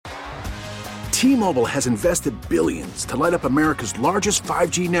T-Mobile has invested billions to light up America's largest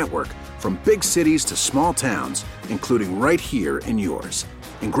 5G network, from big cities to small towns, including right here in yours.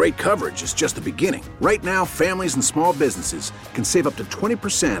 And great coverage is just the beginning. Right now, families and small businesses can save up to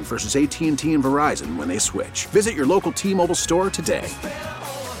 20% versus AT&T and Verizon when they switch. Visit your local T-Mobile store today.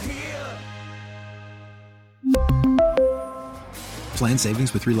 Plan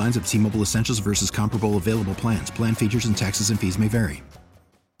savings with 3 lines of T-Mobile Essentials versus comparable available plans. Plan features and taxes and fees may vary.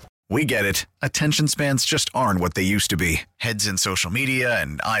 We get it. Attention spans just aren't what they used to be. Heads in social media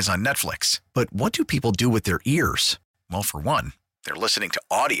and eyes on Netflix. But what do people do with their ears? Well, for one, they're listening to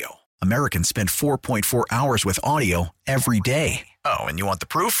audio. Americans spend 4.4 hours with audio every day. Oh, and you want the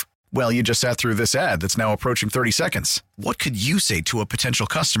proof? Well, you just sat through this ad that's now approaching 30 seconds. What could you say to a potential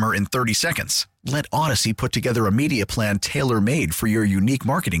customer in 30 seconds? Let Odyssey put together a media plan tailor-made for your unique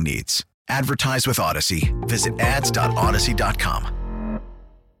marketing needs. Advertise with Odyssey. Visit ads.odyssey.com.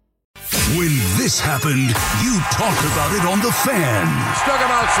 When this happened, you talked about it on The Fan. Struck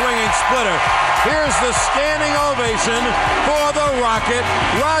him out swinging, splitter. Here's the standing ovation for the Rocket,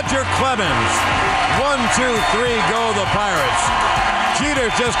 Roger Clemens. 1, 2, 3, go the Pirates. Jeter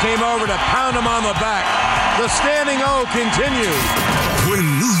just came over to pound him on the back. The standing O continues. When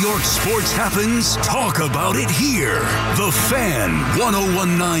New York sports happens, talk about it here. The Fan,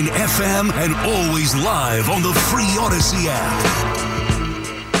 101.9 FM, and always live on the free Odyssey app.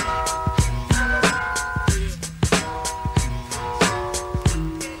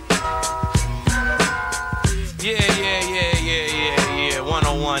 Yeah.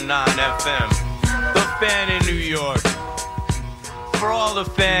 101.9 FM. The Fan in New York. For all the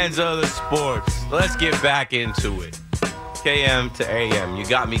fans of the sports, let's get back into it. KM to AM, you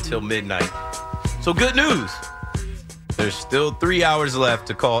got me till midnight. So good news. There's still 3 hours left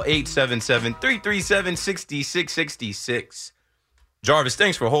to call 877-337-6666. Jarvis,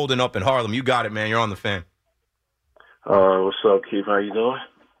 thanks for holding up in Harlem. You got it, man. You're on the Fan. What's up, Keith? How you doing?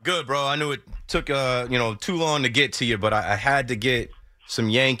 Good, bro. I knew it took too long to get to you, but I had to get some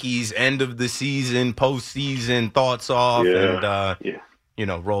Yankees end of the season, postseason thoughts off, and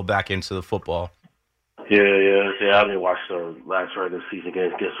roll back into the football. Yeah. I didn't watch the last regular season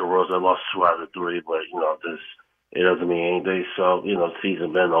game against the Royals. I lost 2 out of 3, but it doesn't mean anything. So the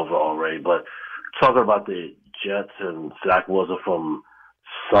season been over already. But talking about the Jets and Zach Wilson from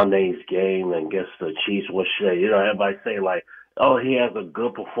Sunday's game and against the Chiefs, which everybody saying like, oh, he has a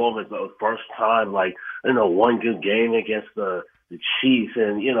good performance the first time, like one good game against the Chiefs,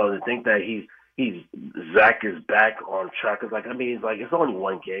 and to think that he's Zach is back on track. It's it's only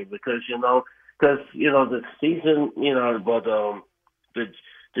one game because the season, but the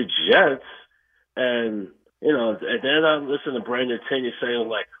Jets and and then I'm listening to Brandon Tenya saying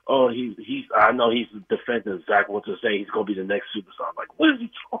like, oh, I know he's defending Zach Wilson, saying he's gonna be the next superstar. I'm like, what is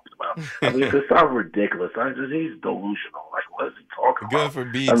he talking about? It sounds ridiculous. He's delusional. Like, what is he talking about? Good for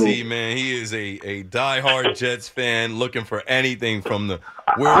BT, man. He is a diehard Jets fan looking for anything from the.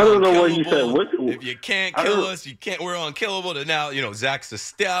 I don't know what you said. If you can't kill us, you can't. We're unkillable. To now, Zach's a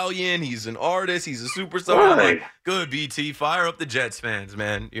stallion. He's an artist. He's a superstar. Right. Like, good BT, fire up the Jets fans,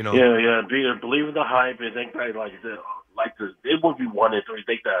 man. Yeah. Believe in the hype and think that they won't be 1-3.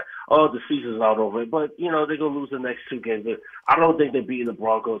 Think that the season's not over, but they're gonna lose the next 2 games. I don't think they're beating the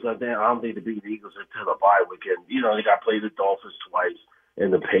Broncos. I don't think they're beating the Eagles until the bye weekend. They got to play the Dolphins twice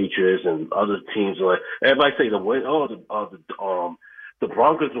and the Patriots and other teams. Like everybody say the win. The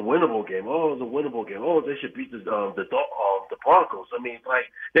Broncos a winnable game. Oh, it's a winnable game. Oh, they should beat the Broncos.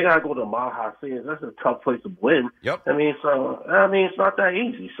 They gotta go to Mile High Stadium. That's a tough place to win. Yep. It's not that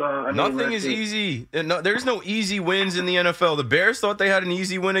easy. Nothing is easy. No, there's no easy wins in the NFL. The Bears thought they had an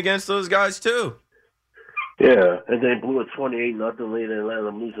easy win against those guys too. Yeah, and they blew a 28-0 lead and let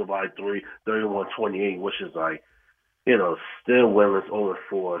them lose by 31-28, which is still winless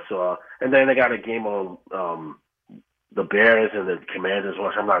 0-4. So, and then they got a game on the Bears and the Commanders,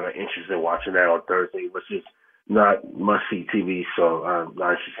 which I'm not interested in watching that on Thursday, which is not must-see TV, so I'm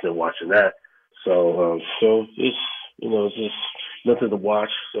not interested in watching that. So it's just nothing to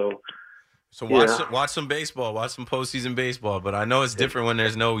watch. So watch some baseball, watch some postseason baseball. But I know it's different when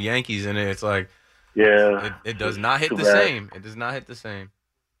there's no Yankees in it. It's like it does not hit the same. It does not hit the same.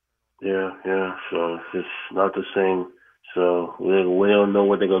 Yeah. So it's not the same. So we don't know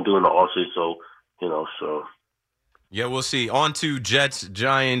what they're gonna do in the offseason. So. Yeah, we'll see. On to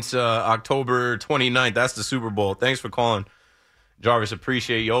Jets-Giants, October 29th. That's the Super Bowl. Thanks for calling, Jarvis.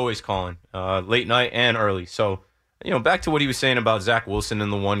 Appreciate you always calling, late night and early. So, back to what he was saying about Zach Wilson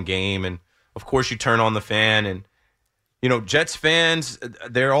in the one game. And, of course, you turn on the Fan. And, Jets fans,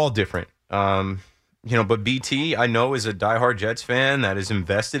 they're all different. But BT, I know, is a diehard Jets fan that is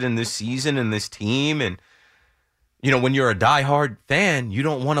invested in this season and this team. And, when you're a diehard fan, you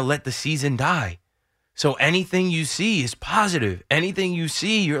don't want to let the season die. So anything you see is positive. Anything you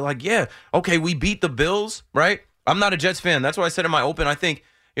see, you're like, yeah, okay, we beat the Bills, right? I'm not a Jets fan. That's why I said in my open, I think,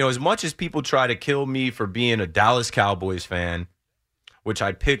 as much as people try to kill me for being a Dallas Cowboys fan, which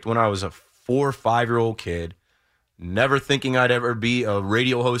I picked when I was a 4 or 5-year-old kid, never thinking I'd ever be a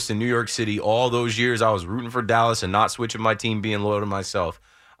radio host in New York City. All those years I was rooting for Dallas and not switching my team, being loyal to myself.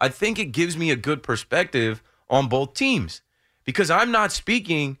 I think it gives me a good perspective on both teams because I'm not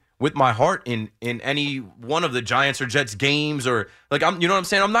speaking with my heart in any one of the Giants or Jets games or I'm what I'm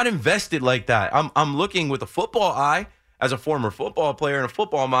saying? I'm not invested like that. I'm looking with a football eye as a former football player and a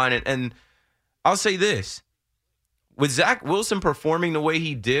football mind. And I'll say this, with Zach Wilson performing the way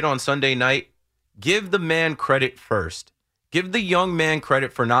he did on Sunday night, give the man credit first. Give the young man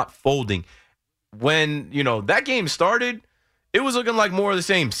credit for not folding. When, that game started, it was looking like more of the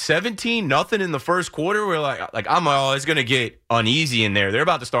same. 17-0 in the first quarter. We're like it's going to get uneasy in there. They're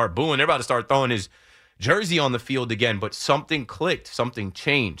about to start booing. They're about to start throwing his jersey on the field again. But something clicked. Something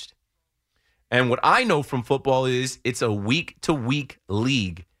changed. And what I know from football is it's a week-to-week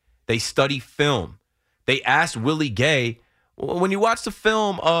league. They study film. They asked Willie Gay, when you watch the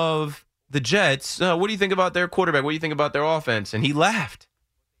film of the Jets, what do you think about their quarterback? What do you think about their offense? And he laughed.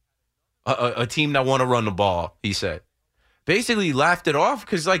 A team that want to run the ball, he said. Basically laughed it off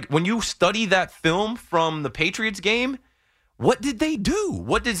because, when you study that film from the Patriots game, what did they do?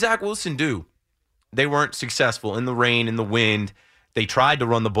 What did Zach Wilson do? They weren't successful in the rain, in the wind. They tried to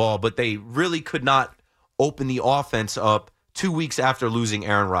run the ball, but they really could not open the offense up 2 weeks after losing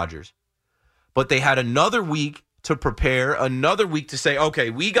Aaron Rodgers. But they had another week to prepare, another week to say, okay,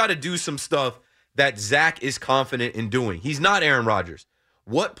 we got to do some stuff that Zach is confident in doing. He's not Aaron Rodgers.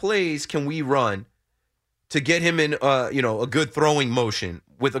 What plays can we run to get him in a good throwing motion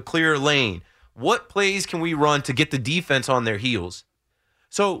with a clear lane? What plays can we run to get the defense on their heels?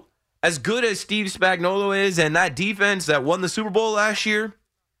 So as good as Steve Spagnuolo is and that defense that won the Super Bowl last year,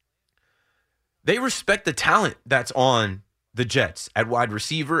 they respect the talent that's on the Jets at wide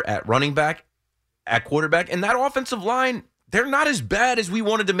receiver, at running back, at quarterback. And that offensive line, they're not as bad as we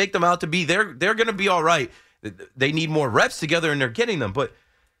wanted to make them out to be. They're going to be all right. They need more reps together, and they're getting them. But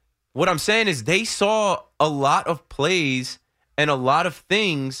what I'm saying is they saw a lot of plays and a lot of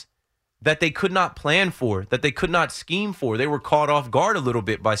things that they could not plan for, that they could not scheme for. They were caught off guard a little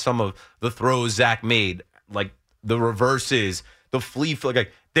bit by some of the throws Zach made, like the reverses, the flea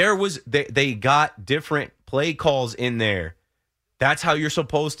flick. They got different play calls in there. That's how you're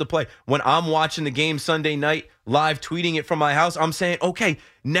supposed to play. When I'm watching the game Sunday night, live tweeting it from my house, I'm saying, okay,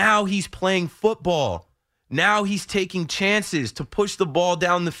 now he's playing football. Now he's taking chances to push the ball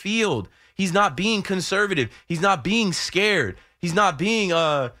down the field. He's not being conservative. He's not being scared. He's not being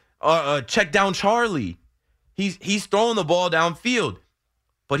a check down Charlie. He's throwing the ball downfield.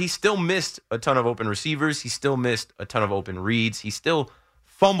 But he still missed a ton of open receivers. He still missed a ton of open reads. He still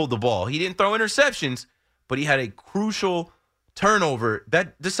fumbled the ball. He didn't throw interceptions, but he had a crucial turnover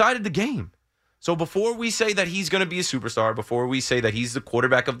that decided the game. So before we say that he's going to be a superstar, before we say that he's the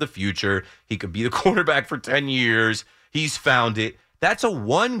quarterback of the future, he could be the quarterback for 10 years, he's found it, that's a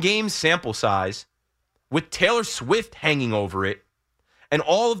 1-game sample size with Taylor Swift hanging over it and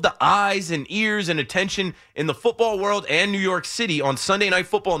all of the eyes and ears and attention in the football world and New York City on Sunday Night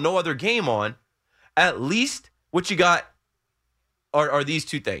Football, no other game on. At least what you got are these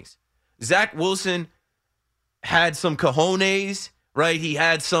two things. Zach Wilson had some cojones, right? He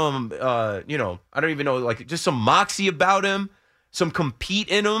had some, I don't even know, just some moxie about him, some compete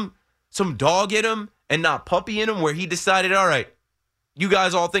in him, some dog in him, and not puppy in him, where he decided, all right, you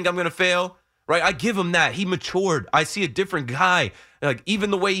guys all think I'm going to fail, right? I give him that. He matured. I see a different guy. Even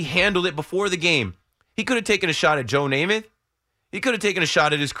the way he handled it before the game. He could have taken a shot at Joe Namath. He could have taken a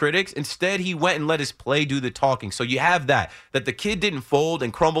shot at his critics. Instead, he went and let his play do the talking. So you have that the kid didn't fold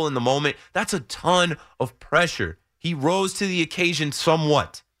and crumble in the moment. That's a ton of pressure. He rose to the occasion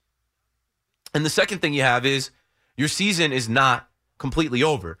somewhat. And the second thing you have is your season is not completely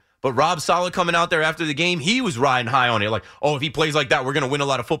over. But Rob Saleh coming out there after the game, he was riding high on it. Like, oh, if he plays like that, we're going to win a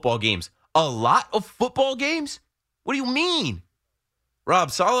lot of football games. A lot of football games? What do you mean?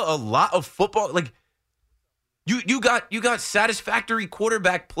 Rob Saleh, a lot of football? You got satisfactory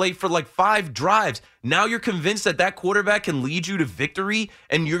quarterback play for 5 drives. Now you're convinced that quarterback can lead you to victory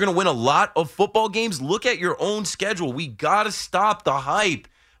and you're going to win a lot of football games? Look at your own schedule. We got to stop the hype.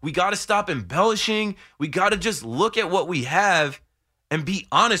 We got to stop embellishing. We got to just look at what we have and be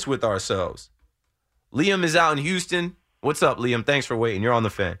honest with ourselves. Liam is out in Houston. What's up, Liam? Thanks for waiting. You're on the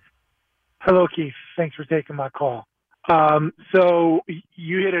Fan. Hello, Keith. Thanks for taking my call. So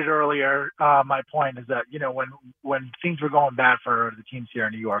you hit it earlier. My point is that, when things were going bad for the teams here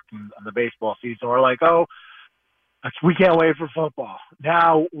in New York and the baseball season, we're like, oh, we can't wait for football.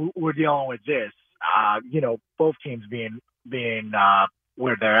 Now we're dealing with this. Both teams being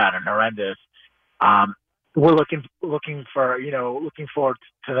where they're at and horrendous. We're looking forward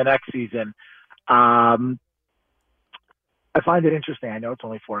to the next season. I find it interesting. I know it's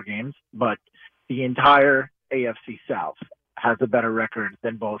only 4 games, but the entire AFC South has a better record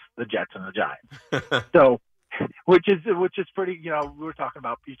than both the Jets and the Giants. So, which is pretty. You were talking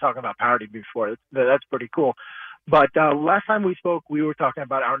about parity before. That's pretty cool. But last time we spoke, we were talking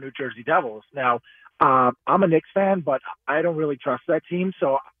about our New Jersey Devils. Now, I'm a Knicks fan, but I don't really trust that team.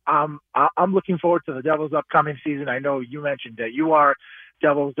 So I'm looking forward to the Devils' upcoming season. I know you mentioned that you are.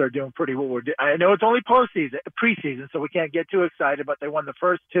 Devils are doing pretty well. I know it's only preseason, so we can't get too excited. But they won the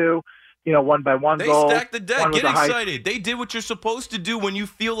first 2, won by 1 goal. They stacked the deck. Get excited. They did what you're supposed to do when you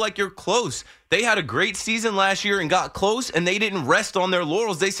feel like you're close. They had a great season last year and got close, and they didn't rest on their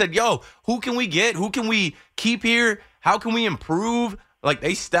laurels. They said, yo, who can we get? Who can we keep here? How can we improve? Like,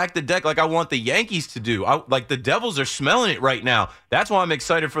 they stacked the deck like I want the Yankees to do. Like, the Devils are smelling it right now. That's why I'm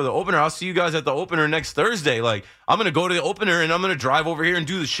excited for the opener. I'll see you guys at the opener next Thursday. Like, I'm going to go to the opener, and I'm going to drive over here and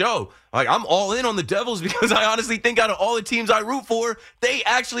do the show. Like, I'm all in on the Devils because I honestly think out of all the teams I root for, they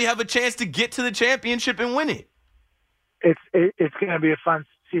actually have a chance to get to the championship and win it. It's going to be a fun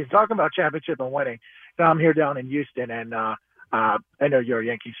season. Talking about championship and winning, I'm here down in Houston, and I know you're a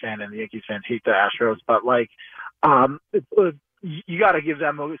Yankees fan, and the Yankees fans hate the Astros, but, you got to give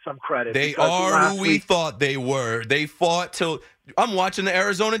them some credit. They are who we thought they were. They fought till – I'm watching the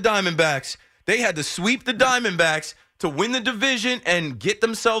Arizona Diamondbacks. They had to sweep the Diamondbacks to win the division and get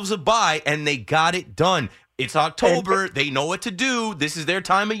themselves a bye, and they got it done. It's October. They know what to do. This is their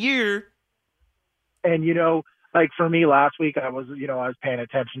time of year. And, for me last week, I was paying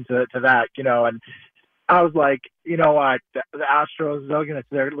attention to that, and I was like, the Astros,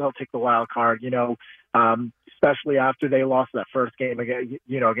 they'll take the wild card, especially after they lost that first game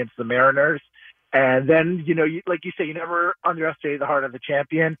against the Mariners. And then, like you say, you never underestimate the heart of the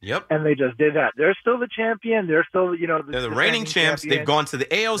champion. Yep. And they just did that. They're still the champion. They're still, they're the reigning champs. They've gone to the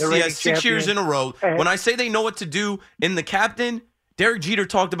ALCS 6 years in a row. And when I say they know what to do, in the captain, Derek Jeter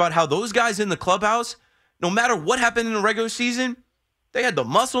talked about how those guys in the clubhouse, no matter what happened in the regular season, they had the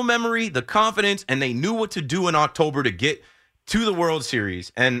muscle memory, the confidence, and they knew what to do in October to get to the World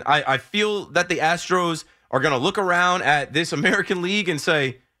Series. And I feel that the Astros are going to look around at this American League and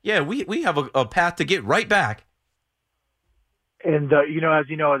say, yeah, we have a path to get right back. And, as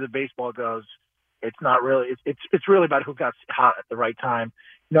the baseball goes, it's not really – it's really about who got hot at the right time.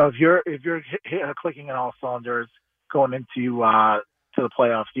 If you're clicking on all cylinders going into to the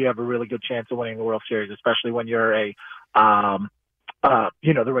playoffs, you have a really good chance of winning the World Series, especially when you're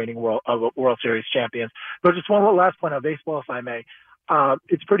the reigning World Series champions. But just one last point on baseball, if I may.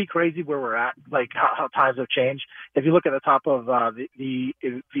 It's pretty crazy where we're at, like how times have changed. If you look at the top of the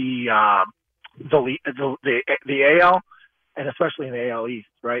AL, and especially in the AL East,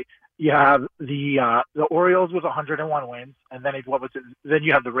 right? You have the Orioles with 101 wins, and then then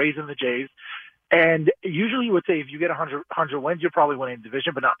you have the Rays and the Jays. And usually you would say if you get 100 wins, you're probably winning the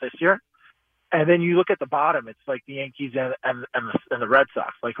division, but not this year. And then you look at the bottom, it's like the Yankees and the Red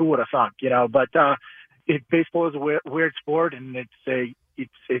Sox. Like, who would have thunk, But baseball is a weird sport, and it's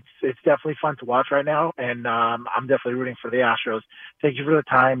definitely fun to watch right now. And I'm definitely rooting for the Astros. Thank you for the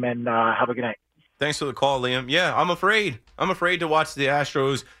time, and have a good night. Thanks for the call, Liam. Yeah, I'm afraid. I'm afraid to watch the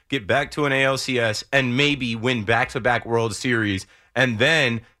Astros get back to an ALCS and maybe win back-to-back World Series, and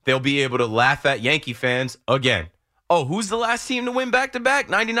then they'll be able to laugh at Yankee fans again. Oh, who's the last team to win back-to-back?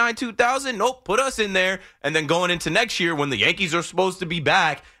 99, 2000? Nope, put us in there. And then going into next year when the Yankees are supposed to be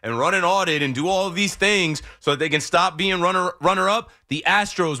back and run an audit and do all of these things so that they can stop being runner-up, the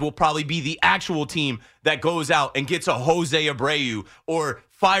Astros will probably be the actual team that goes out and gets a Jose Abreu or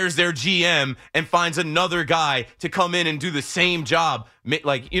fires their GM and finds another guy to come in and do the same job.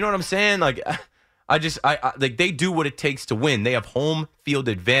 Like, you know what I'm saying? Like, like they do what it takes to win. They have home field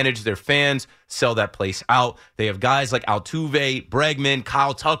advantage. Their fans sell that place out. They have guys like Altuve, Bregman,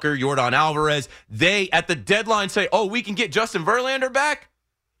 Kyle Tucker, Yordan Alvarez. They, at the deadline, say, oh, we can get Justin Verlander back?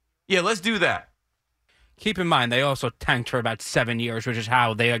 Yeah, let's do that. Keep in mind, they also tanked for about 7 years, which is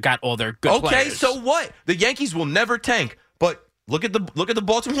how they got all their good players. Okay, so what? The Yankees will never tank, but look at the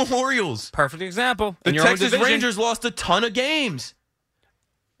Baltimore Orioles. Perfect example. The Texas Rangers lost a ton of games.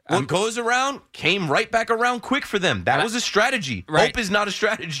 What goes around came right back around quick for them. That was a strategy. Right. Hope is not a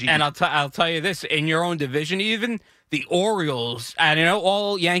strategy. And I'll tell you this, in your own division even, the Orioles, and I know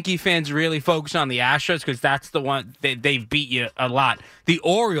all Yankee fans really focus on the Astros because that's the one they've beat you a lot. The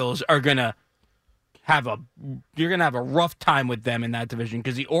Orioles are gonna you're gonna have a rough time with them in that division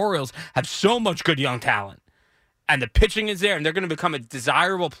because the Orioles have so much good young talent, and the pitching is there, and they're gonna become a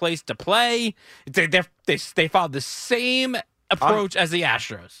desirable place to play. They followed the same approach as the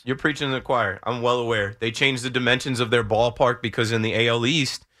Astros. You're preaching to the choir. I'm well aware. They changed the dimensions of their ballpark because in the AL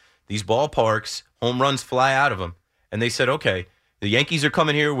East, these ballparks, home runs fly out of them. And they said, okay, the Yankees are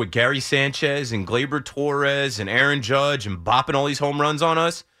coming here with Gary Sanchez and Gleyber Torres and Aaron Judge and bopping all these home runs on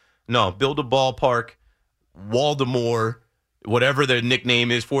us. No, build a ballpark, Waldemore, whatever their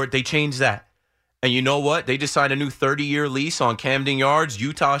nickname is for it. They changed that. And you know what? They just signed a new 30-year lease on Camden Yards,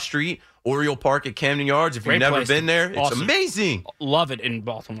 Utah Street, Oriole Park at Camden Yards. If you've never been there, it's amazing. Love it in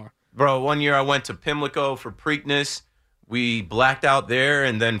Baltimore. Bro, one year I went to Pimlico for Preakness. We blacked out there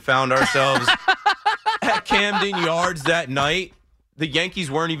and then found ourselves at Camden Yards that night. The Yankees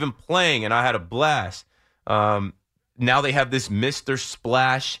weren't even playing, and I had a blast. Now they have this Mr.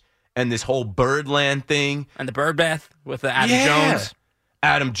 Splash and this whole Birdland thing. And the bird bath with the Adam Jones.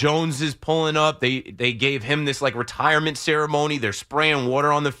 Adam Jones is pulling up. They gave him this like retirement ceremony. They're spraying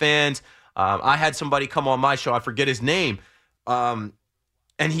water on the fans. I had somebody come on my show. I forget his name. And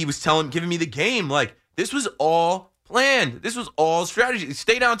he was giving me the game. Like, this was all planned. This was all strategy.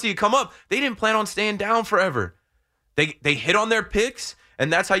 Stay down till you come up. They didn't plan on staying down forever. They hit on their picks,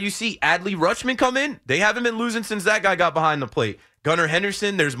 and that's how you see Adley Rutschman come in. They haven't been losing since that guy got behind the plate. Gunnar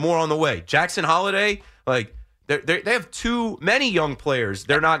Henderson, there's more on the way. Jackson Holiday, like, they have too many young players.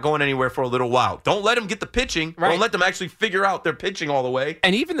 They're not going anywhere for a little while. Don't let them get the pitching. Right. Don't let them actually figure out their pitching all the way.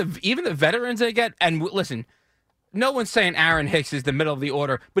 And even the veterans they get, and listen, no one's saying Aaron Hicks is the middle of the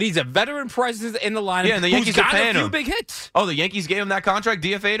order, but he's a veteran presence in the lineup. Yeah, and the Yankees got a few big hits. Oh, the Yankees gave him that contract,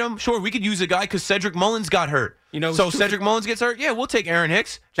 DFA'd him? Sure, we could use a guy because Cedric Mullins got hurt. So Cedric Mullins gets hurt? Yeah, we'll take Aaron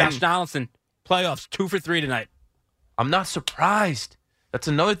Hicks. Josh Donaldson, playoffs, 2 for 3 tonight. I'm not surprised. That's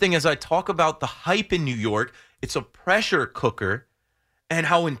another thing as I talk about the hype in New York. It's a pressure cooker and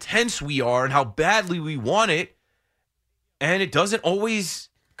how intense we are and how badly we want it. And it doesn't always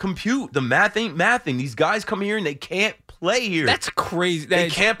compute. The math ain't mathing. These guys come here and they can't play here. That's crazy. They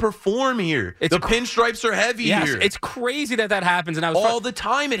can't perform here. The pinstripes are heavy here. It's crazy that happens. And all the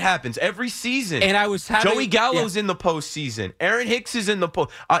time it happens. Every season. And I was having Joey Gallo's in the postseason. Aaron Hicks is in the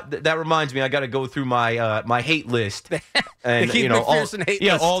post. That reminds me, I got to go through my my hate list. And the McPherson hate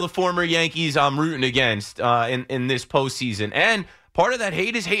list. All the former Yankees I'm rooting against in this postseason. And part of that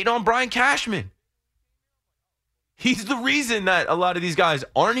hate is hating on Brian Cashman. He's the reason that a lot of these guys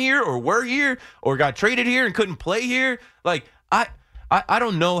aren't here or were here or got traded here and couldn't play here. Like, I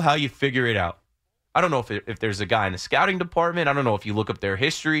don't know how you figure it out. I don't know if there's a guy in the scouting department. I don't know if you look up their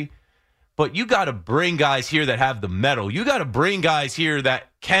history. But you got to bring guys here that have the mettle. You got to bring guys here that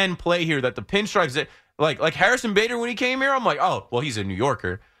can play here, that the pinstripes, like Harrison Bader when he came here, I'm like, oh, well, he's a New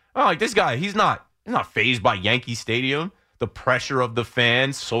Yorker. I'm like, this guy, he's not fazed by Yankee Stadium, the pressure of the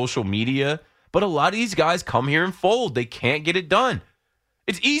fans, social media. But a lot of these guys come here and fold. They can't get it done.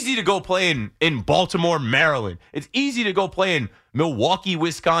 It's easy to go play in Baltimore, Maryland. It's easy to go play in Milwaukee,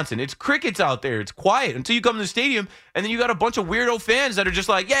 Wisconsin. It's crickets out there. It's quiet until you come to the stadium, and then you got a bunch of weirdo fans that are just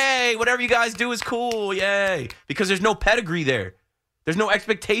like, yay, whatever you guys do is cool, yay. Because there's no pedigree there. There's no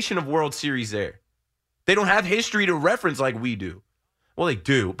expectation of World Series there. They don't have history to reference like we do. Well, they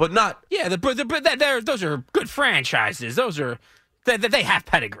do, but not. Yeah, those are good franchises. Those are... They have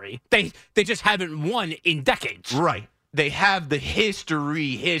pedigree. They just haven't won in decades. Right. They have the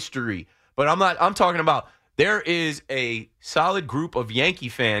history. But I'm talking about there is a solid group of Yankee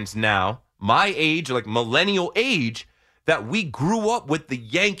fans now, my age, like millennial age, that we grew up with the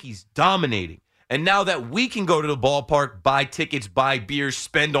Yankees dominating. And now that we can go to the ballpark, buy tickets, buy beers,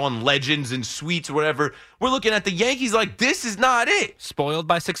 spend on legends and suites or whatever, we're looking at the Yankees like, this is not it. Spoiled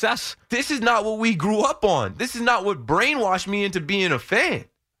by success. This is not what we grew up on. This is not what brainwashed me into being a fan.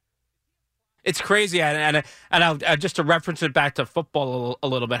 It's crazy. And I'll, just to reference it back to football a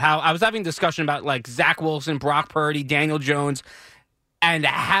little bit, how I was having a discussion about like Zach Wilson, Brock Purdy, Daniel Jones, and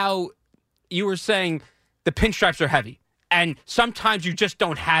how you were saying the pinstripes are heavy. And sometimes you just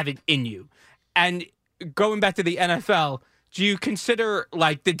don't have it in you. And going back to the NFL, do you consider,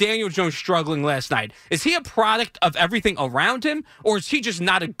 like, the Daniel Jones struggling last night? Is he a product of everything around him, or is he just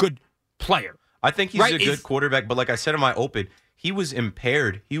not a good player? I think he's a good quarterback, but like I said in my open, he was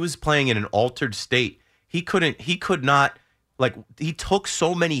impaired. He was playing in an altered state. He could not, like, he took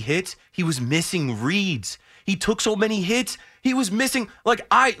so many hits, he was missing reads. He took so many hits, he was missing,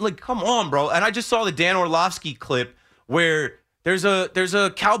 come on, bro. And I just saw the Dan Orlovsky clip where There's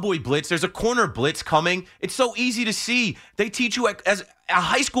a cowboy blitz. There's a corner blitz coming. It's so easy to see. They teach you as a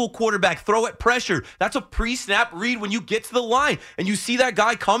high school quarterback, throw at pressure. That's a pre-snap read when you get to the line and you see that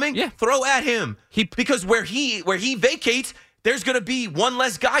guy coming. Yeah. Throw at him. Because where he vacates, there's going to be one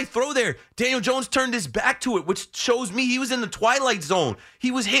less guy throw there. Daniel Jones turned his back to it, which shows me he was in the twilight zone. He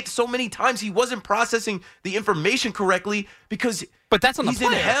was hit so many times he wasn't processing the information correctly because but that's on the he's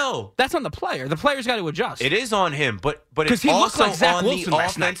player. in hell. That's on the player. The player's got to adjust. It is on him, but it's he looked also like Zach on Wilson the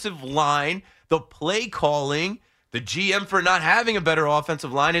last night. offensive line, the play calling, the GM for not having a better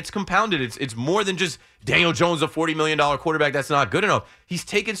offensive line. It's compounded. It's more than just Daniel Jones, a $40 million quarterback that's not good enough. He's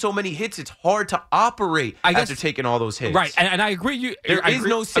taken so many hits, it's hard to operate after taking all those hits. Right, and I agree. There is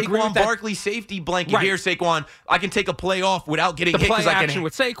no Saquon Barkley safety blanket here, Saquon. I can take a play off without getting hit. The play action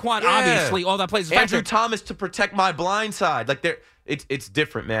with Saquon, obviously, all that plays. Andrew Thomas to protect my blind side. It's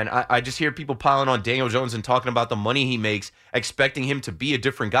different, man. I just hear people piling on Daniel Jones and talking about the money he makes, expecting him to be a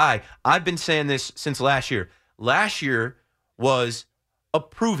different guy. I've been saying this since last year. Last year was a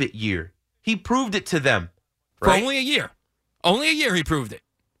prove-it year. He proved it to them. Right? For only a year. Only a year he proved it.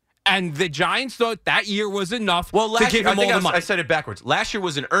 And the Giants thought that year was enough to give him all the money. I said it backwards. Last year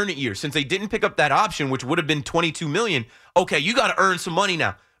was an earn it year. Since they didn't pick up that option, which would have been $22 million, okay, you got to earn some money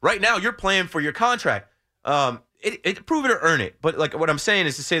now. Right now, you're playing for your contract. It prove it or earn it. But like what I'm saying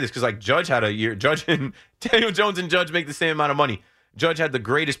is to say this because like Judge had a year. Judge and Daniel Jones and Judge make the same amount of money. Judge had the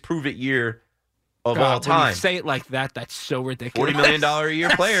greatest prove it year of all time. When you say it like that, that's so ridiculous. $40 million a year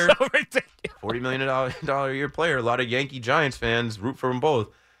player. So ridiculous. $40 million a year player. A lot of Yankee Giants fans root for them both.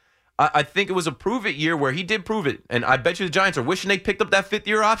 I think it was a prove it year where he did prove it. And I bet you the Giants are wishing they picked up that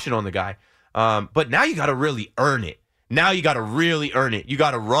fifth-year option on the guy. But now you got to really earn it. Now you got to really earn it. You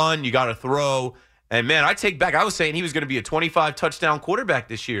got to run. You got to throw. And, man, I take back. I was saying he was going to be a 25-touchdown quarterback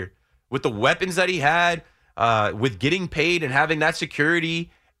this year with the weapons that he had, with getting paid and having that security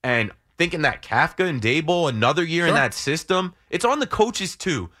and thinking that Kafka and Dable another year in that system. It's on the coaches,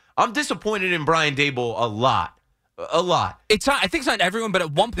 too. I'm disappointed in Brian Dable a lot. A lot. It's not, I think it's not everyone, but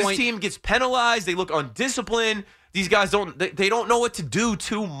at one point this team gets penalized. They look undisciplined. These guys don't know what to do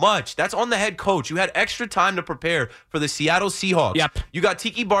too much. That's on the head coach. You had extra time to prepare for the Seattle Seahawks. Yep. You got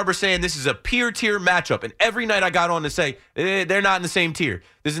Tiki Barber saying this is a peer-tier matchup. And every night I got on to say they're not in the same tier.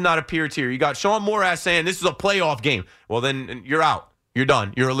 This is not a peer-tier. You got Sean Morath saying this is a playoff game. Well, then you're out. You're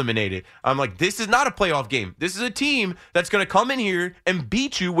done. You're eliminated. I'm like, this is not a playoff game. This is a team that's going to come in here and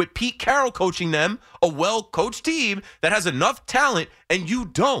beat you with Pete Carroll coaching them, a well-coached team that has enough talent, and you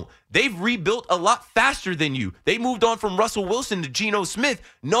don't. They've rebuilt a lot faster than you. They moved on from Russell Wilson to Geno Smith,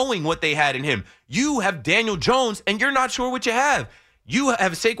 knowing what they had in him. You have Daniel Jones, and you're not sure what you have. You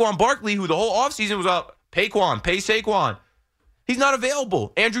have Saquon Barkley, who the whole offseason was up, pay Saquon. He's not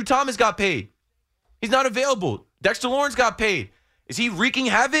available. Andrew Thomas got paid. He's not available. Dexter Lawrence got paid. Is he wreaking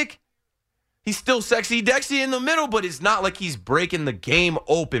havoc? He's still sexy Dexy in the middle, but it's not like he's breaking the game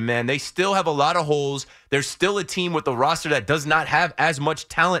open, man. They still have a lot of holes. There's still a team with a roster that does not have as much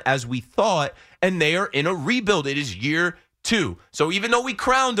talent as we thought, and they are in a rebuild. It is year 2. So even though we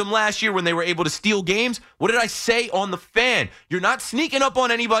crowned them last year when they were able to steal games, what did I say on the fan? You're not sneaking up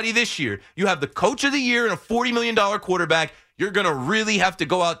on anybody this year. You have the coach of the year and a $40 million quarterback. You're going to really have to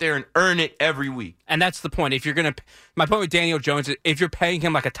go out there and earn it every week. And that's the point. If you're going to, my point with Daniel Jones is if you're paying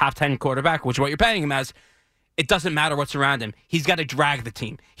him like a top 10 quarterback, which is what you're paying him as, it doesn't matter what's around him. He's got to drag the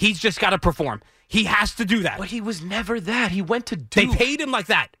team. He's just got to perform. He has to do that. But he was never that. He went to Duke. They paid him like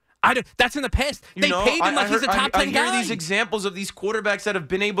that. That's in the past. They paid him like he's a top 10 guy. I hear these examples of these quarterbacks that have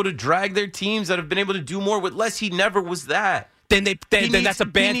been able to drag their teams, that have been able to do more with less. He never was that. Then that's a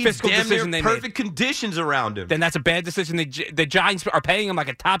bad fiscal decision they made. Perfect conditions around him. Then that's a bad decision. The Giants are paying him like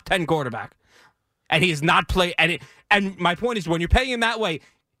a top 10 quarterback, and he has not played. And my point is, when you're paying him that way,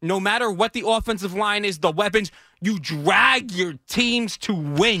 no matter what the offensive line is, the weapons, you drag your teams to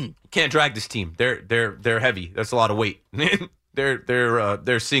win. You can't drag this team. They're heavy. That's a lot of weight.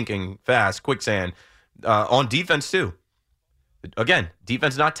 they're sinking fast, quicksand. On defense too. Again,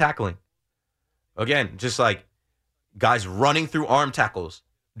 defense not tackling. Again, just like. Guys running through arm tackles.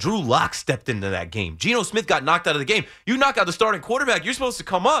 Drew Lock stepped into that game. Geno Smith got knocked out of the game. You knock out the starting quarterback, you're supposed to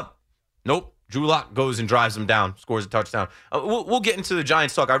come up. Nope. Drew Lock goes and drives him down, scores a touchdown. We'll get into the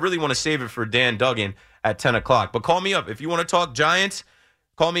Giants talk. I really want to save it for Dan Duggan at 10 o'clock. But call me up. If you want to talk Giants,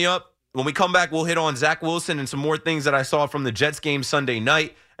 call me up. When we come back, we'll hit on Zach Wilson and some more things that I saw from the Jets game Sunday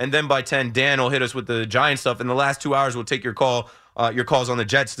night. And then by 10, Dan will hit us with the Giants stuff. In the last 2 hours, we'll take your calls on the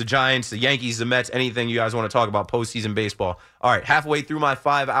Jets, the Giants, the Yankees, the Mets, anything you guys want to talk about postseason baseball. All right, halfway through my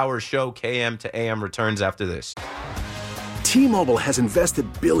 5-hour show, KM to AM returns after this. T-Mobile has invested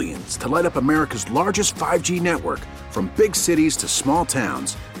billions to light up America's largest 5G network, from big cities to small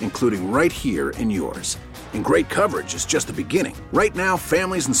towns, including right here in yours. And great coverage is just the beginning. Right now,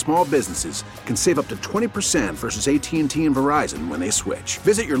 families and small businesses can save up to 20% versus AT&T and Verizon when they switch.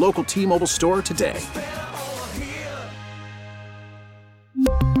 Visit your local T-Mobile store today.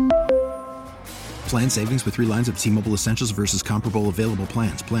 Plan savings with 3 lines of T-Mobile Essentials versus comparable available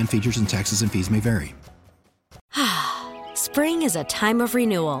plans. Plan features and taxes and fees may vary. Spring is a time of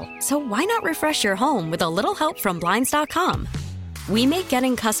renewal, so why not refresh your home with a little help from Blinds.com? We make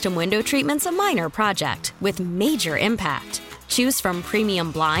getting custom window treatments a minor project with major impact. Choose from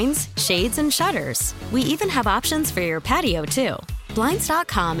premium blinds, shades, and shutters. We even have options for your patio, too.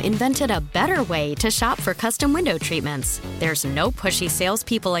 Blinds.com invented a better way to shop for custom window treatments. There's no pushy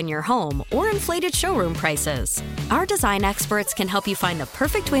salespeople in your home or inflated showroom prices. Our design experts can help you find the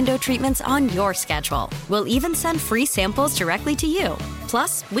perfect window treatments on your schedule. We'll even send free samples directly to you.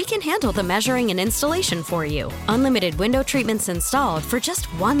 Plus, we can handle the measuring and installation for you. Unlimited window treatments installed for just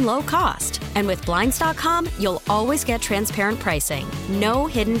one low cost. And with Blinds.com, you'll always get transparent pricing. No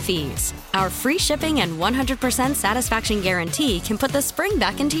hidden fees. Our free shipping and 100% satisfaction guarantee can put the spring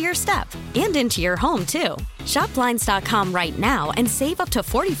back into your step and into your home, too. Shop Blinds.com right now and save up to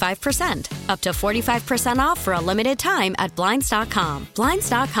 45%. Up to 45% off for a limited time at Blinds.com.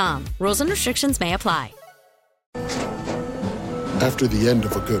 Blinds.com. Rules and restrictions may apply. After the end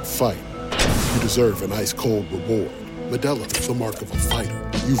of a good fight, you deserve an ice-cold reward. Modelo is the mark of a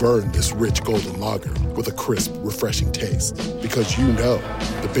fighter. You've earned this rich golden lager with a crisp, refreshing taste. Because you know,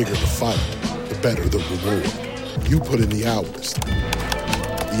 the bigger the fight, the better the reward. You put in the hours,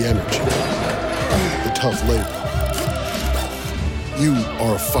 the energy, the tough labor. You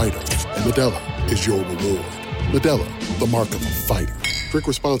are a fighter, and Modelo is your reward. Modelo, the mark of a fighter. Drink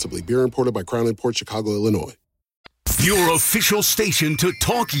responsibly. Beer imported by Crown Imports, Chicago, Illinois. Your official station to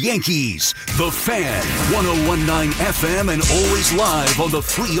talk Yankees. The Fan, 101.9 FM, and always live on the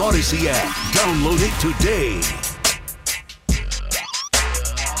free Odyssey app. Download it today.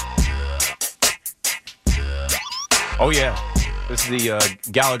 Oh, yeah. This is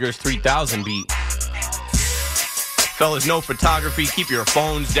the Gallagher's 3000 beat. Fellas, no photography. Keep your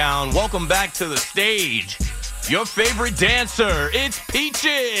phones down. Welcome back to the stage. Your favorite dancer, it's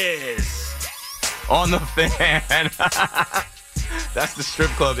Peaches. On the Fan. That's the strip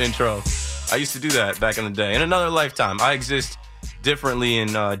club intro. I used to do that back in the day. In another lifetime, I exist differently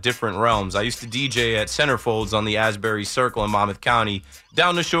in different realms. I used to DJ at Centerfolds on the Asbury Circle in Monmouth County.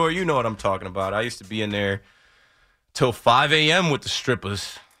 Down the shore, you know what I'm talking about. I used to be in there till 5 a.m. with the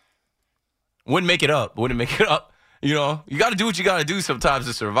strippers. Wouldn't make it up. You know, you got to do what you got to do sometimes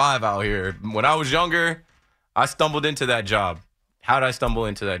to survive out here. When I was younger, I stumbled into that job. How did I stumble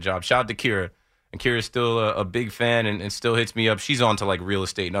into that job? Shout out to Kira. And Kira's still a big fan and still hits me up. She's on to like real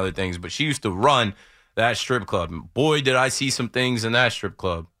estate and other things, but she used to run that strip club. And boy, did I see some things in that strip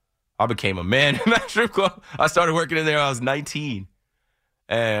club. I became a man in that strip club. I started working in there when I was 19.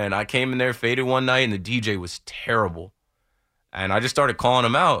 And I came in there faded one night and the DJ was terrible. And I just started calling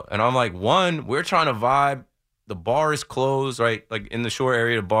him out. And I'm like, one, we're trying to vibe. The bar is closed, right? Like in the shore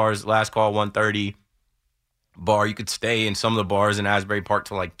area, the bars, last call 1:30. Bar, you could stay in some of the bars in Asbury Park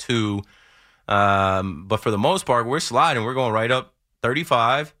till like 2. But for the most part, we're sliding. We're going right up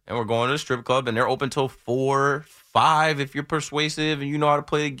 35, and we're going to the strip club, and they're open till 4, 5 if you're persuasive and you know how to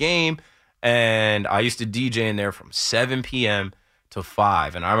play the game. And I used to DJ in there from 7 p.m. to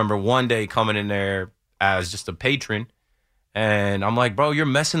 5. And I remember one day coming in there as just a patron, and I'm like, bro, you're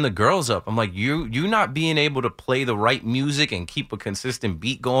messing the girls up. I'm like, you not being able to play the right music and keep a consistent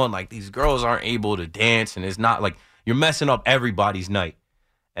beat going. Like, these girls aren't able to dance, and it's not like you're messing up everybody's night.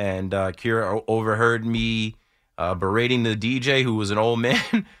 And Kira overheard me berating the DJ, who was an old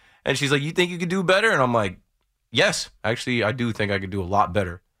man. And she's like, you think you could do better? And I'm like, yes, actually, I do think I could do a lot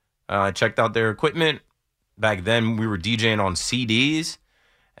better. I checked out their equipment. Back then, we were DJing on CDs.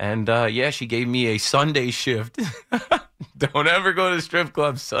 And, yeah, she gave me a Sunday shift. Don't ever go to the strip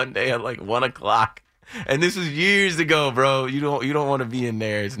club Sunday at like 1 o'clock. And this was years ago, bro. You don't want to be in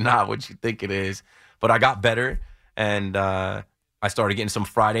there. It's not what you think it is. But I got better. And I started getting some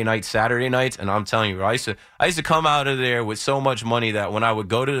Friday nights, Saturday nights, and I'm telling you, I used to come out of there with so much money that when I would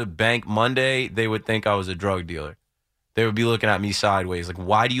go to the bank Monday, they would think I was a drug dealer. They would be looking at me sideways, like,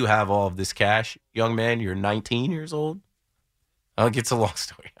 why do you have all of this cash, young man? You're 19 years old? It's a long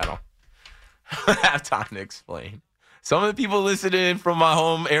story. I don't have time to explain. Some of the people listening from my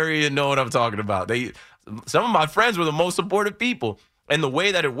home area know what I'm talking about. Some of my friends were the most supportive people, and the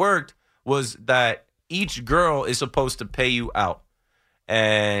way that it worked was that each girl is supposed to pay you out.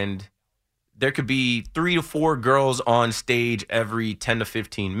 And there could be 3 to 4 girls on stage every 10 to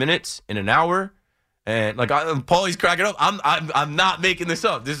 15 minutes in an hour. And like Paulie's cracking up. I'm not making this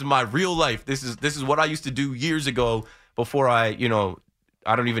up. This is my real life. This is what I used to do years ago before I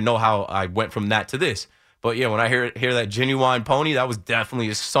don't even know how I went from that to this. But yeah, when I hear that Genuine Pony, that was definitely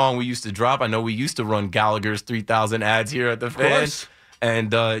a song we used to drop. I know we used to run Gallagher's 3000 ads here at the Fan. And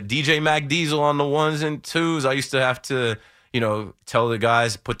DJ Mac Diesel on the 1s and 2s. I used to have to, tell the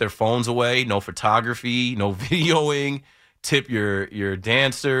guys put their phones away, no photography, no videoing, tip your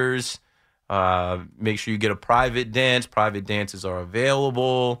dancers. Make sure you get a private dance. Private dances are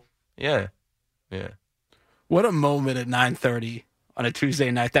available. Yeah. What a moment at 9:30 on a Tuesday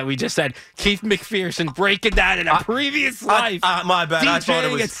night that we just had Keith McPherson breaking that in a previous life. My bad. I thought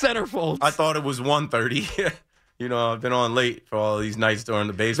it was at Centerfolds. I thought it was 1:30. I've been on late for all these nights during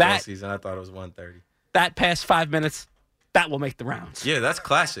the baseball season. I thought it was 1:30. That past 5 minutes, that will make the rounds. Yeah, that's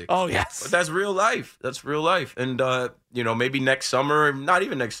classic. Oh, yes. But that's real life. And, maybe next summer, not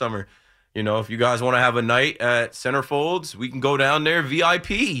even next summer, if you guys want to have a night at Centerfolds, we can go down there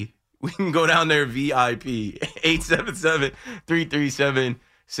VIP.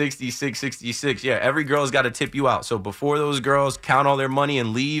 877-337-6666. Yeah, every girl's got to tip you out. So before those girls count all their money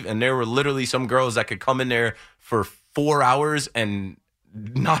and leave, and there were literally some girls that could come in there for 4 hours and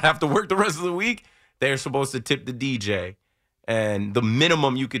not have to work the rest of the week, they're supposed to tip the DJ. And the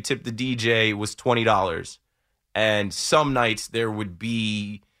minimum you could tip the DJ was $20. And some nights there would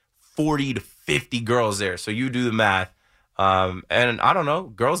be 40 to 50 girls there. So you do the math. And I don't know,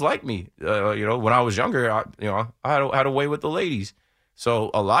 girls like me. When I was younger, I had a way with the ladies.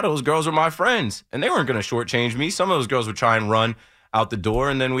 So a lot of those girls were my friends, and they weren't going to shortchange me. Some of those girls would try and run out the door,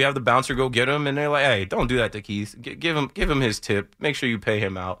 and then we have the bouncer go get them, and they're like, "Hey, don't do that to Keith. Give him his tip. Make sure you pay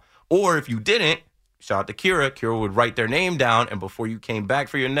him out." Or if you didn't, shout out to Kira. Kira would write their name down, and before you came back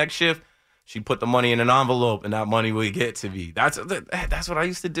for your next shift, she'd put the money in an envelope, and that money would get to me. That's what I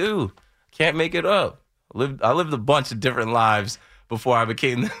used to do. Can't make it up. I lived a bunch of different lives before I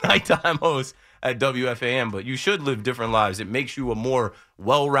became the nighttime host at WFAN, but you should live different lives. It makes you a more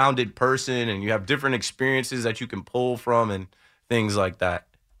well-rounded person, and you have different experiences that you can pull from and things like that.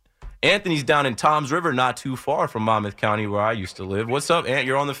 Anthony's down in Toms River, not too far from Monmouth County, where I used to live. What's up, Ant?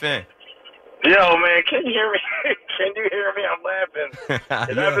 You're on the Fan. Yo, man, can you hear me? Can you hear me? I'm laughing.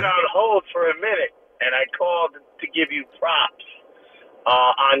 Because I've been on hold for a minute, and I called to give you props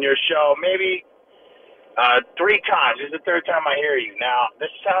on your show. Maybe 3 times. This is the 3rd time I hear you. Now,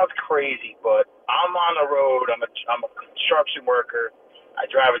 this sounds crazy, but I'm on the road. I'm a construction worker. I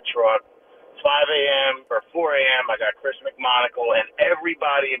drive a truck. 5 a.m. or 4 a.m. I got Chris McMonagle and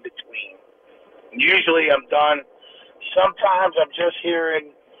everybody in between. Usually I'm done. Sometimes I'm just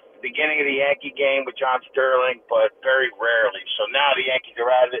hearing the beginning of the Yankee game with John Sterling, but very rarely. So now the Yankees are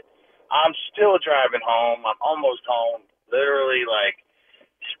out of it. I'm still driving home. I'm almost home. Literally,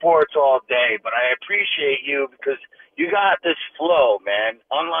 sports all day. But I appreciate you because you got this flow, man.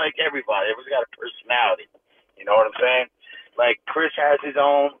 Unlike everybody. Everybody's got a personality. You know what I'm saying? Chris has his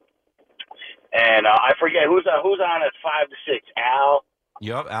own. And I forget who's on at 5 to 6. Al.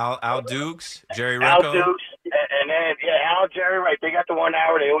 Yup, Al Dukes, Jerry Al Recco. Dukes, and then Al and Jerry. Right, they got the 1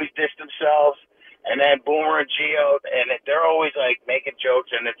 hour. They always diss themselves, and then Boomer and Gio, and they're always making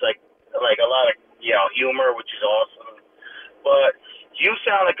jokes, and it's like a lot of humor, which is awesome. But you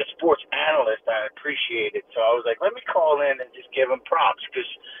sound like a sports analyst. I appreciate it. So I was like, let me call in and just give him props because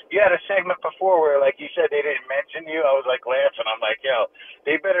you had a segment before where, you said, they didn't mention you. I was laughing. I'm like, yo,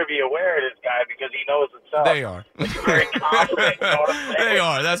 they better be aware of this guy because he knows what's up. They are. Very confident. You know what I'm saying? They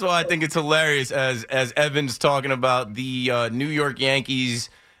are. That's why I think it's hilarious as Evan's talking about the New York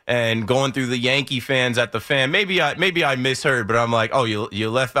Yankees and going through the Yankee fans at the Fan. Maybe I misheard, but I'm like, oh, you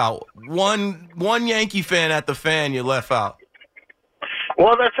left out one Yankee fan at the Fan. You left out.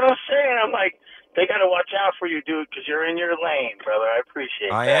 Well, that's what I'm saying. I'm like, they got to watch out for you, dude, because you're in your lane, brother. I appreciate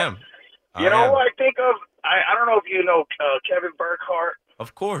that. I am. You know who I think of? I don't know if you know Kevin Burkhardt.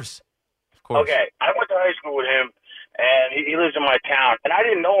 Of course. Okay. I went to high school with him, and he lives in my town. And I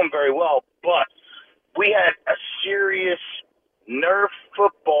didn't know him very well, but we had a serious Nerf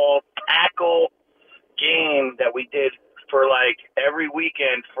football tackle game that we did for, every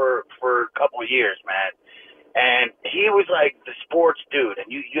weekend for a couple of years, man. And he was the sports dude,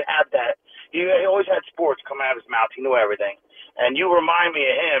 and you have that. He always had sports coming out of his mouth. He knew everything, and you remind me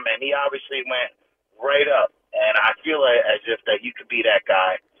of him. And he obviously went right up. And I feel as if that you could be that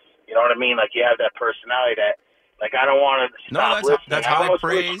guy. You know what I mean? You have that personality that, I don't want to stop listening. That's high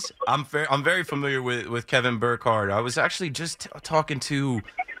praise. I'm very familiar with Kevin Burkhardt. I was actually just talking to,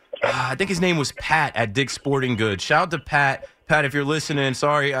 I think his name was Pat at Dick's Sporting Goods. Shout out to Pat Pat, if you're listening,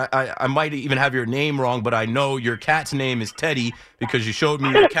 sorry, I might even have your name wrong, but I know your cat's name is Teddy because you showed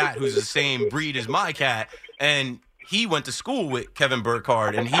me your cat who's the same breed as my cat, and he went to school with Kevin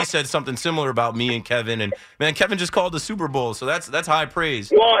Burkhardt, and he said something similar about me and Kevin. And man, Kevin just called the Super Bowl, so that's high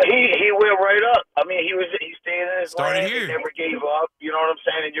praise. Well, he went right up. I mean, he stayed in his Started lane. here. He never gave up. You know what I'm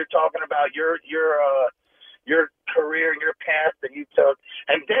saying? And you're talking about your career and your path that you took,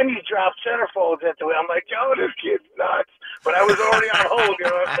 and then you dropped centerfolds into it. I'm like, yo, this kid's nuts. But I was already on hold. You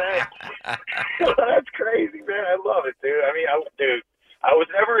know what I'm saying? That's crazy, man. I love it, dude. I mean, I was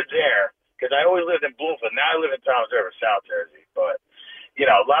never there. Because I always lived in Bloomfield. Now I live in Toms River, South Jersey. But, you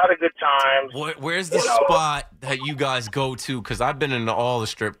know, a lot of good times. Where's the spot that you guys go to? Because I've been in all the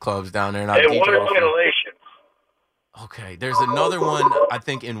strip clubs down there. And I one is Ventilation. Okay, there's another one, I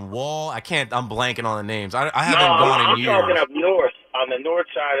think, in Wall. I'm blanking on the names. I haven't gone in years. I'm talking up north, on the north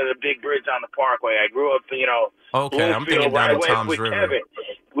side of the big bridge on the Parkway. I grew up, you know, okay, I'm thinking down in Toms River. Kevin.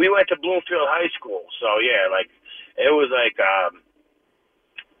 We went to Bloomfield High School. So, yeah, like, it was like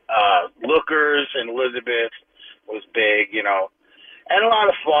Lookers and Elizabeth was big, you know. And a lot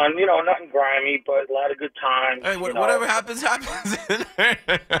of fun, you know, nothing grimy, but a lot of good times. Hey, whatever happens, happens. Hey,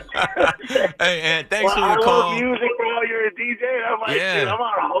 and thanks for the call. I love music, bro. You're a DJ. I'm like, dude, I'm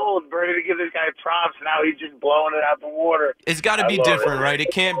on hold, ready to give this guy props. Now he's just blowing it out the water. It's got to be different, right?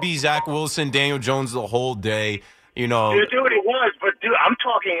 It can't be Zach Wilson, Daniel Jones the whole day, you know. Dude, it was. But, dude, I'm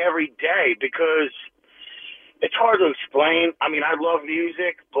talking every day because it's hard to explain. I mean, I love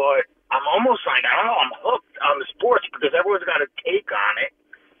music, but I'm almost like, I don't know, I'm hooked on the sports because everyone's got a take on it.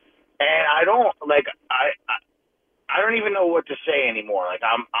 And I don't, like, I don't even know what to say anymore. Like,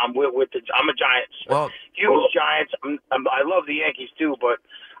 I'm a Giants, huge Giants. I love the Yankees too, but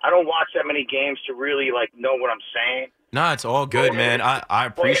I don't watch that many games to really, like, know what I'm saying. No, it's all good, man. I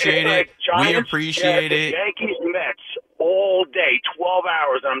appreciate it. We appreciate it. Yankees, Mets, all day, 12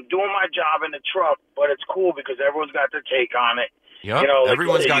 hours. I'm doing my job in the truck, but it's cool because everyone's got their take on it. Yep. You know,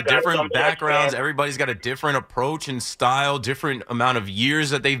 everyone's got different backgrounds. Everybody's got a different approach and style, different amount of years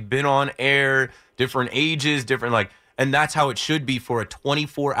that they've been on air, different ages, and that's how it should be for a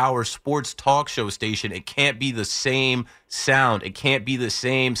 24-hour sports talk show station. It can't be the same sound. It can't be the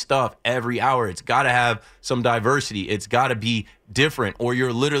same stuff every hour. It's got to have some diversity. It's got to be different, or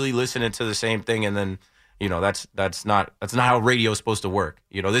you're literally listening to the same thing, and then, you know, that's not how radio is supposed to work.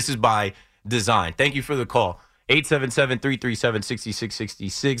 You know, this is by design. Thank you for the call.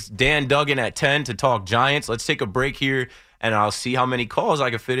 877-337-6666. Dan Duggan at 10 to talk Giants. Let's take a break here, and I'll see how many calls I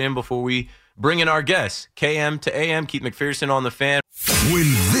can fit in before we bring in our guests. KM to AM, Keith McPherson on The Fan. When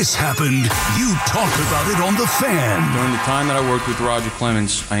this happened, you talked about it on The Fan. During the time that I worked with Roger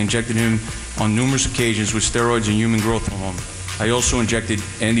Clemens, I injected him on numerous occasions with steroids and human growth hormone. I also injected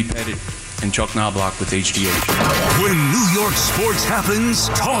Andy Pettit and Chuck Knobloch with HGH. When New York sports happens,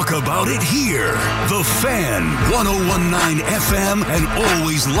 talk about it here. The Fan, 101.9 FM, and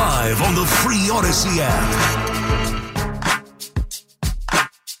always live on the free Odyssey app.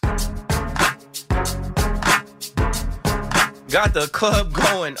 Got the club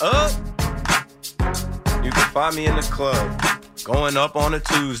going up. You can find me in the club. Going up on a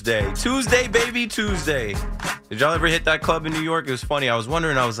Tuesday. Tuesday, baby, Tuesday. Did y'all ever hit that club in New York? It was funny. I was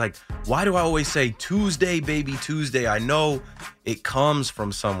wondering, I was like, why do I always say Tuesday, baby, Tuesday? I know it comes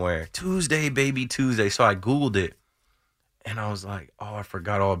from somewhere. Tuesday, baby, Tuesday. So I Googled it. And I was like, oh, I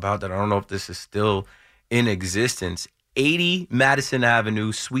forgot all about that. I don't know if this is still in existence. 80 Madison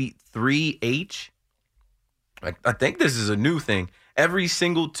Avenue, Suite 3H. I think this is a new thing. Every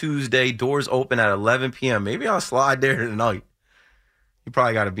single Tuesday, doors open at 11 p.m. Maybe I'll slide there tonight. You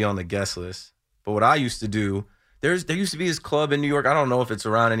probably got to be on the guest list. But what I used to do, there used to be this club in New York. I don't know if it's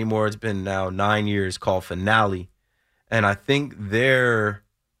around anymore. It's been now 9 years, called Finale. And I think their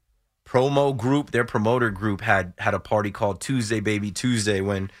promoter group had a party called Tuesday Baby Tuesday.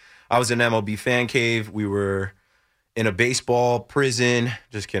 When I was in MLB Fan Cave, we were in a baseball prison.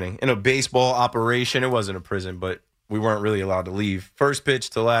 Just kidding. In a baseball operation. It wasn't a prison, but we weren't really allowed to leave. First pitch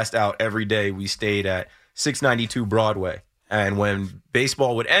to last out every day, we stayed at 692 Broadway. And when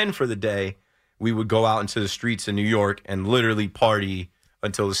baseball would end for the day, we would go out into the streets of New York and literally party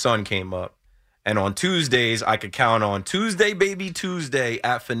until the sun came up. And on Tuesdays, I could count on Tuesday, baby, Tuesday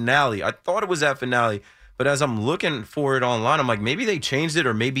at Finale. I thought it was at Finale, but as I'm looking for it online, I'm like, maybe they changed it,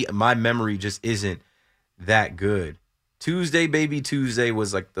 or maybe my memory just isn't that good. Tuesday, baby, Tuesday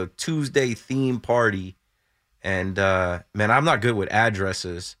was like the Tuesday theme party. And, man, I'm not good with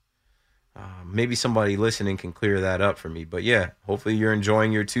addresses. Maybe somebody listening can clear that up for me. But, yeah, hopefully you're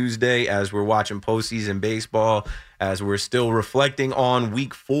enjoying your Tuesday as we're watching postseason baseball, as we're still reflecting on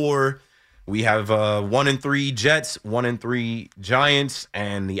Week 4 We have 1-3 Jets, 1-3 Giants,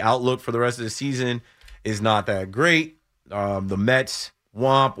 and the outlook for the rest of the season is not that great. The Mets,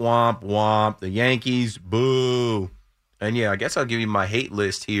 womp, womp, womp. The Yankees, boo. And yeah, I guess I'll give you my hate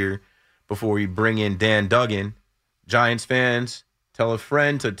list here before we bring in Dan Duggan. Giants fans, tell a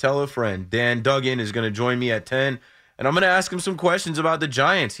friend to tell a friend. Dan Duggan is going to join me at 10, and I'm going to ask him some questions about the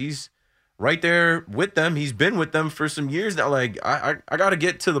Giants. He's right there with them. He's been with them for some years now. Like, I got to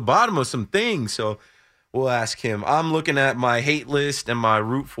get to the bottom of some things, so we'll ask him. I'm looking at my hate list and my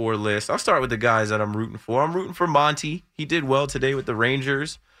root for list. I'll start with the guys that I'm rooting for. I'm rooting for Monty. He did well today with the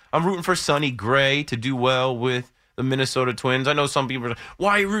Rangers. I'm rooting for Sonny Gray to do well with the Minnesota Twins. I know some people are like,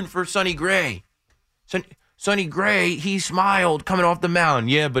 why are you rooting for Sonny Gray? Sonny Gray, he smiled coming off the mound.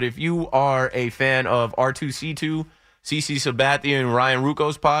 Yeah, but if you are a fan of R2C2, CC Sabathia and Ryan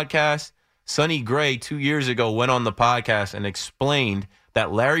Rucco's podcast, Sonny Gray 2 years ago went on the podcast and explained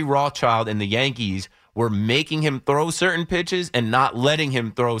that Larry Rothschild and the Yankees were making him throw certain pitches and not letting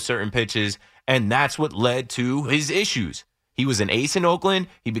him throw certain pitches, and that's what led to his issues. He was an ace in Oakland.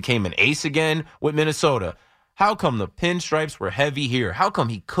 He became an ace again with Minnesota. How come the pinstripes were heavy here? How come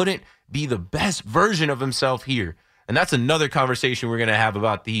he couldn't be the best version of himself here? And that's another conversation we're going to have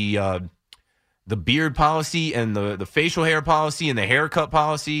about the beard policy and the facial hair policy and the haircut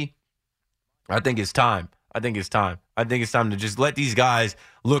policy. I think it's time. I think it's time to just let these guys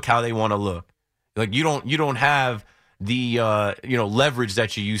look how they want to look. Like, you don't have the leverage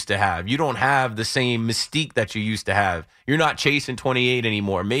that you used to have. You don't have the same mystique that you used to have. You're not chasing 28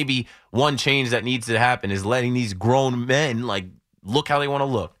 anymore. Maybe one change that needs to happen is letting these grown men look how they want to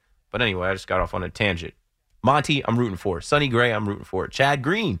look. But anyway, I just got off on a tangent. Monty, I'm rooting for. Sonny Gray, I'm rooting for. Chad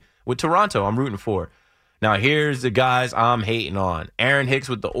Green with Toronto, I'm rooting for. Now, here's the guys I'm hating on. Aaron Hicks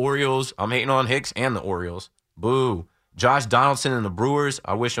with the Orioles. I'm hating on Hicks and the Orioles. Boo. Josh Donaldson and the Brewers.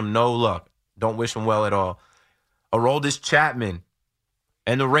 I wish him no luck. Don't wish him well at all. Aroldis Chapman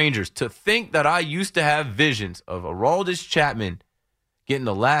and the Rangers. To think that I used to have visions of Aroldis Chapman getting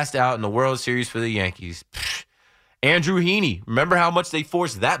the last out in the World Series for the Yankees. Pfft. Andrew Heaney. Remember how much they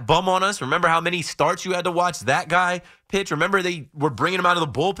forced that bum on us? Remember how many starts you had to watch that guy pitch? Remember they were bringing him out of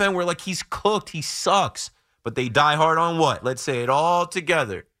the bullpen? We're like, he's cooked. He sucks. But they die hard on what? Let's say it all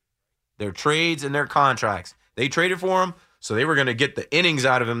together. Their trades and their contracts. They traded for him, so they were going to get the innings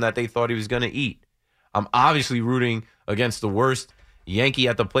out of him that they thought he was going to eat. I'm obviously rooting against the worst Yankee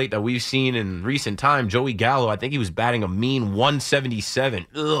at the plate that we've seen in recent time, Joey Gallo. I think he was batting a mean 177.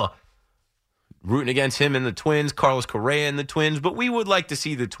 Ugh. Rooting against him and the Twins, Carlos Correa and the Twins, but we would like to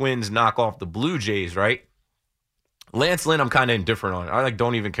see the Twins knock off the Blue Jays, right? Lance Lynn, I'm kind of indifferent on. I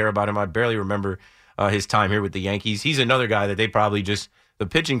don't even care about him. I barely remember his time here with the Yankees. He's another guy that they probably just, the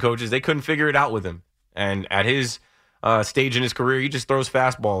pitching coaches, they couldn't figure it out with him. And at his stage in his career, he just throws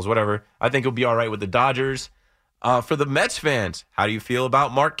fastballs, whatever. I think he'll be all right with the Dodgers. For the Mets fans, how do you feel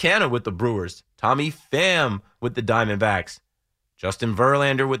about Mark Canha with the Brewers? Tommy Pham with the Diamondbacks? Justin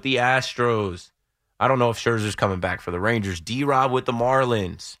Verlander with the Astros? I don't know if Scherzer's coming back for the Rangers. D-Rob with the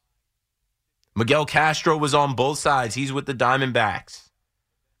Marlins? Miguel Castro was on both sides. He's with the Diamondbacks.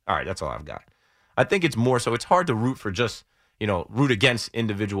 All right, that's all I've got. I think it's more so it's hard to root for just, root against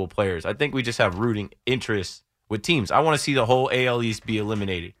individual players. I think we just have rooting interests with teams. I want to see the whole AL East be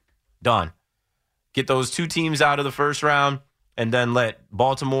eliminated. Done. Get those two teams out of the first round and then let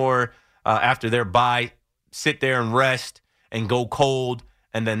Baltimore, after their bye, sit there and rest and go cold,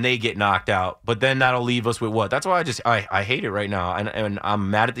 and then they get knocked out. But then that'll leave us with what? That's why I hate it right now, and I'm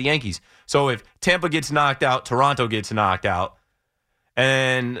mad at the Yankees. So if Tampa gets knocked out, Toronto gets knocked out,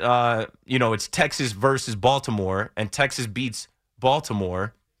 and, it's Texas versus Baltimore, and Texas beats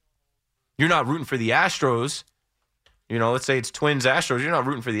Baltimore, you're not rooting for the Astros. Let's say it's Twins-Astros. You're not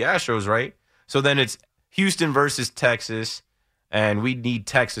rooting for the Astros, right? So then it's Houston versus Texas, and we need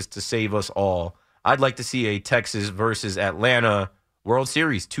Texas to save us all. I'd like to see a Texas versus Atlanta World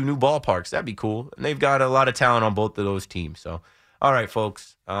Series, 2 new ballparks. That'd be cool. And they've got a lot of talent on both of those teams. So, all right,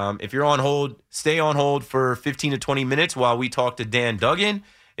 folks. If you're on hold, stay on hold for 15 to 20 minutes while we talk to Dan Duggan.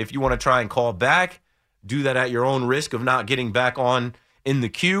 If you want to try and call back, do that at your own risk of not getting back on in the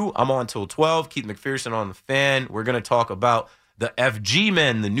queue. I'm on till 12. Keith McPherson on the Fan. We're going to talk about the FG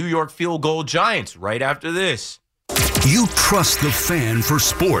men, the New York Field Goal Giants, right after this. You trust the Fan for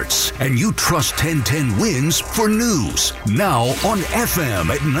sports, and you trust 1010 Wins for news. Now on FM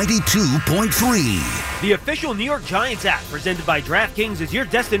at 92.3. The official New York Giants app, presented by DraftKings, is your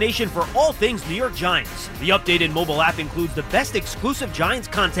destination for all things New York Giants. The updated mobile app includes the best exclusive Giants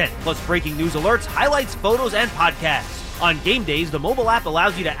content, plus breaking news alerts, highlights, photos, and podcasts. On game days, the mobile app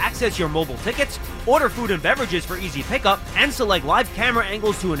allows you to access your mobile tickets, order food and beverages for easy pickup, and select live camera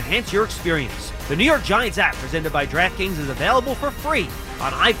angles to enhance your experience. The New York Giants app, presented by DraftKings, is available for free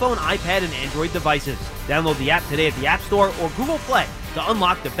on iPhone, iPad, and Android devices. Download the app today at the App Store or Google Play to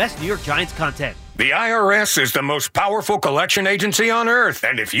unlock the best New York Giants content. The IRS is the most powerful collection agency on earth,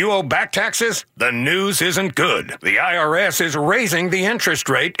 and if you owe back taxes, the news isn't good. The IRS is raising the interest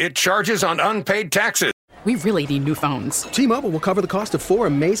rate it charges on unpaid taxes. We really need new phones. T-Mobile will cover the cost of 4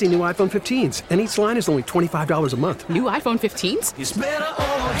 amazing new iPhone 15s, and each line is only $25 a month. New iPhone 15s? It's better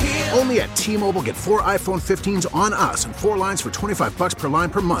over here. Only at T-Mobile, get 4 iPhone 15s on us and 4 lines for $25 per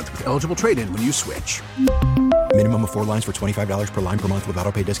line per month with eligible trade-in when you switch. Minimum of 4 lines for $25 per line per month with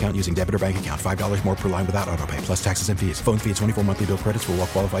autopay discount using debit or bank account. $5 more per line without autopay, plus taxes and fees. Phone fee at 24 monthly bill credits for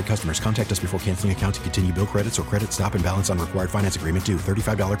well-qualified customers. Contact us before canceling account to continue bill credits or credit stop and balance on required finance agreement due.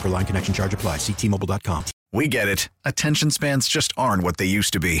 $35 per line connection charge applies. See T-Mobile.com. We get it. Attention spans just aren't what they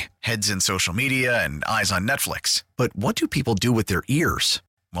used to be. Heads in social media and eyes on Netflix. But what do people do with their ears?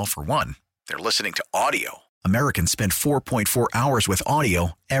 Well, for one, they're listening to audio. Americans spend 4.4 hours with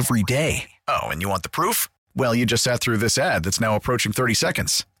audio every day. Oh, and you want the proof? Well, you just sat through this ad that's now approaching 30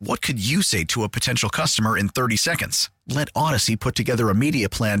 seconds. What could you say to a potential customer in 30 seconds? Let Odyssey put together a media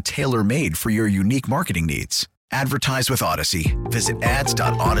plan tailor-made for your unique marketing needs. Advertise with Odyssey. Visit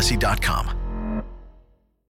ads.odyssey.com.